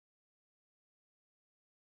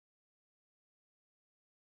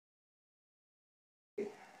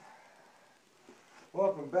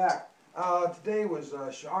Welcome back. Today was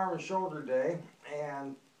arm and shoulder day,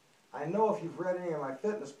 and I know if you've read any of my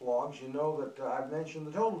fitness blogs, you know that I've mentioned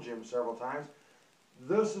the Total Gym several times.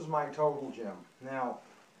 This is my Total Gym. Now,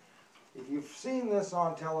 if you've seen this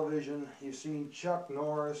on television, you've seen Chuck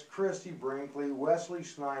Norris, Christy Brinkley, Wesley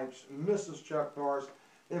Snipes, Mrs. Chuck Norris.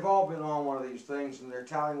 They've all been on one of these things, and they're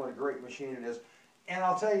telling what a great machine it is. And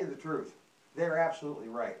I'll tell you the truth, they're absolutely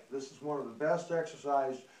right. This is one of the best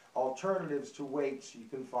exercise alternatives to weights you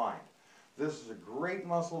can find. This is a great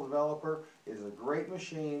muscle developer, it is a great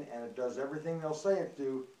machine, and it does everything they'll say it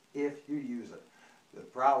do if you use it. The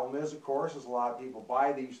problem is, of course, is a lot of people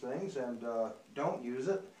buy these things and don't use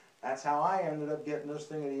it. That's how I ended up getting this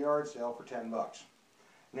thing at a yard sale for 10 bucks.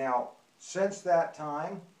 Now, since that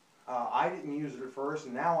time, I didn't use it at first,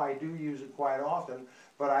 and now I do use it quite often,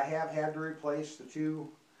 but I have had to replace the two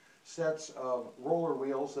sets of roller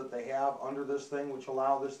wheels that they have under this thing, which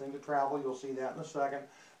allow this thing to travel. You'll see that in a second.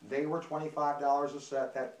 They were $25 a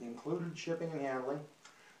set. That included shipping and handling.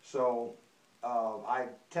 So I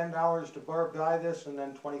 $10 to buy this, and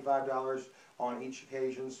then $25 on each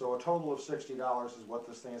occasion. So a total of $60 is what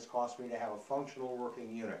this thing has cost me to have a functional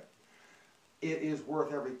working unit. It is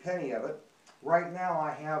worth every penny of it. Right now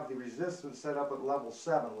I have the resistance set up at level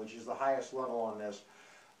 7, which is the highest level on this.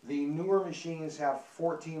 The newer machines have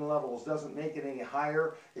 14 levels. Doesn't make it any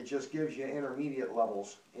higher, it just gives you intermediate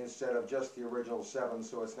levels instead of just the original 7,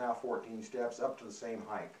 so it's now 14 steps up to the same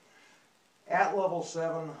height. At level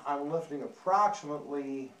 7, I'm lifting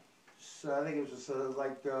approximately, I think it was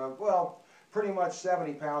well, pretty much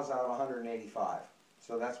 70 pounds out of 185.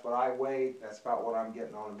 So that's what I weigh, that's about what I'm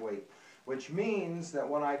getting on weight. Which means that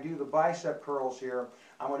when I do the bicep curls here,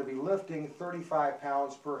 I'm going to be lifting 35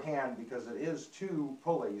 pounds per hand because it is two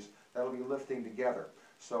pulleys that will be lifting together.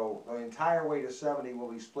 So the entire weight of 70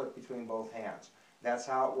 will be split between both hands. That's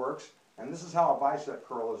how it works, and this is how a bicep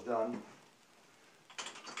curl is done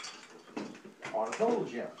on a Total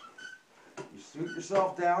Gym. You scoot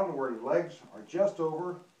yourself down to where your legs are just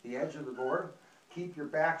over the edge of the board. Keep your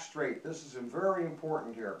back straight. This is very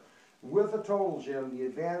important here. With a Total Gym, the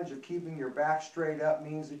advantage of keeping your back straight up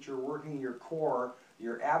means that you're working your core,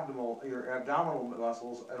 your abdominal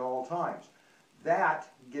muscles at all times.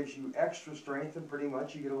 That gives you extra strength, and pretty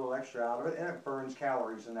much you get a little extra out of it, and it burns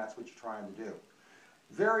calories, and that's what you're trying to do.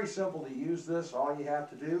 Very simple to use this. All you have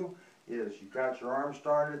to do is you've got your arm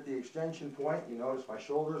started at the extension point. You notice my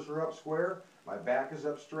shoulders are up square, my back is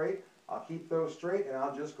up straight. I'll keep those straight, and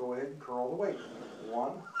I'll just go ahead and curl the weight.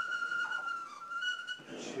 1,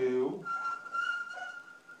 2,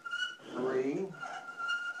 3,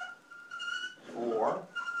 4,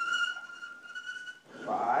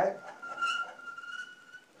 5,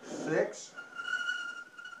 6,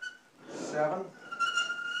 7,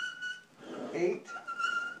 8,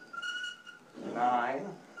 9,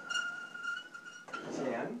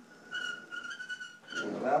 10,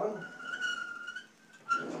 11,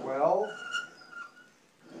 12,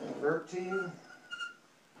 13,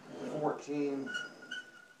 14,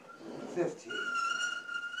 15.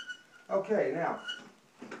 Okay, now,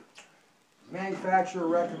 manufacturer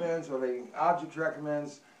recommends, or the object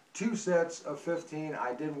recommends, 2 sets of 15.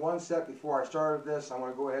 I did 1 set before I started this. I'm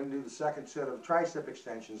going to go ahead and do the second set of tricep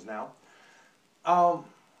extensions now.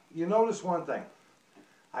 You notice one thing.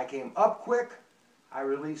 I came up quick, I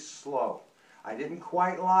released slow. I didn't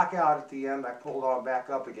quite lock out at the end. I pulled on back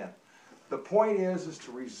up again. The point is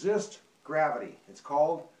to resist gravity. It's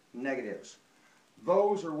called negatives.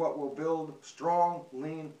 Those are what will build strong,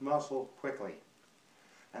 lean muscle quickly.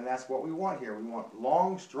 And that's what we want here. We want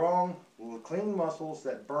long, strong, clean muscles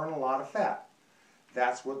that burn a lot of fat.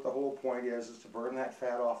 That's what the whole point is to burn that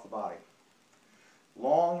fat off the body.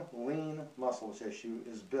 Long, lean muscle tissue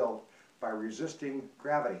is built by resisting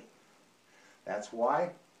gravity. That's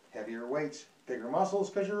why heavier weights, bigger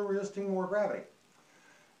muscles, because you're resisting more gravity.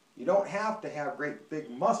 You don't have to have great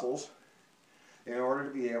big muscles in order to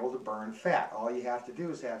be able to burn fat. All you have to do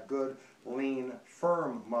is have good, lean,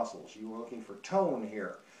 firm muscles. You're looking for tone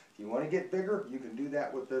here. If you want to get bigger, you can do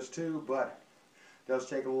that with this too, but it does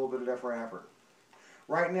take a little bit of different effort.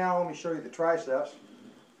 Right now, let me show you the triceps.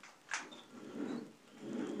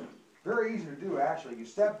 Very easy to do, actually. You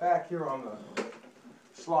step back here on the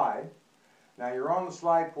slide. Now you're on the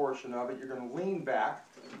slide portion of it. You're going to lean back.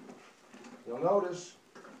 You'll notice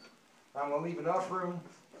I'm going to leave enough room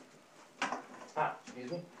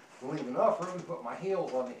leave enough room to put my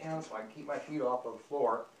heels on the end so I can keep my feet off of the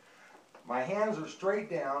floor. My hands are straight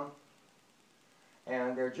down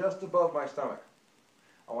and they're just above my stomach.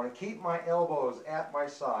 I want to keep my elbows at my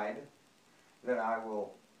side. Then I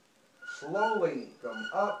will slowly come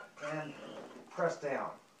up and press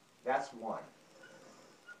down. That's 1.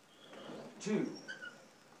 2,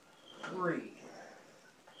 3,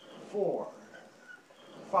 4,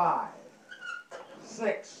 5,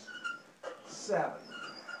 6, 7,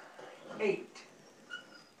 8,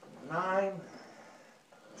 9,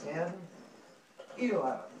 10,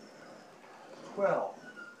 11, 12,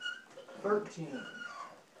 13,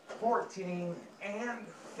 14, and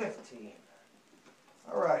 15.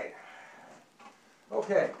 All right.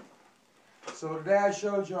 Okay. So today I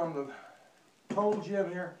showed you on the total gym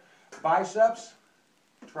here, biceps,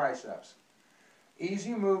 triceps.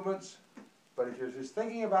 Easy movements, but if you're just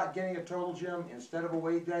thinking about getting a total gym instead of a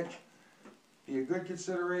weight bench, be a good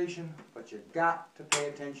consideration, but you've got to pay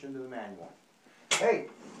attention to the manual. Hey,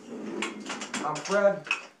 I'm Fred.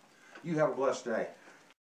 You have a blessed day.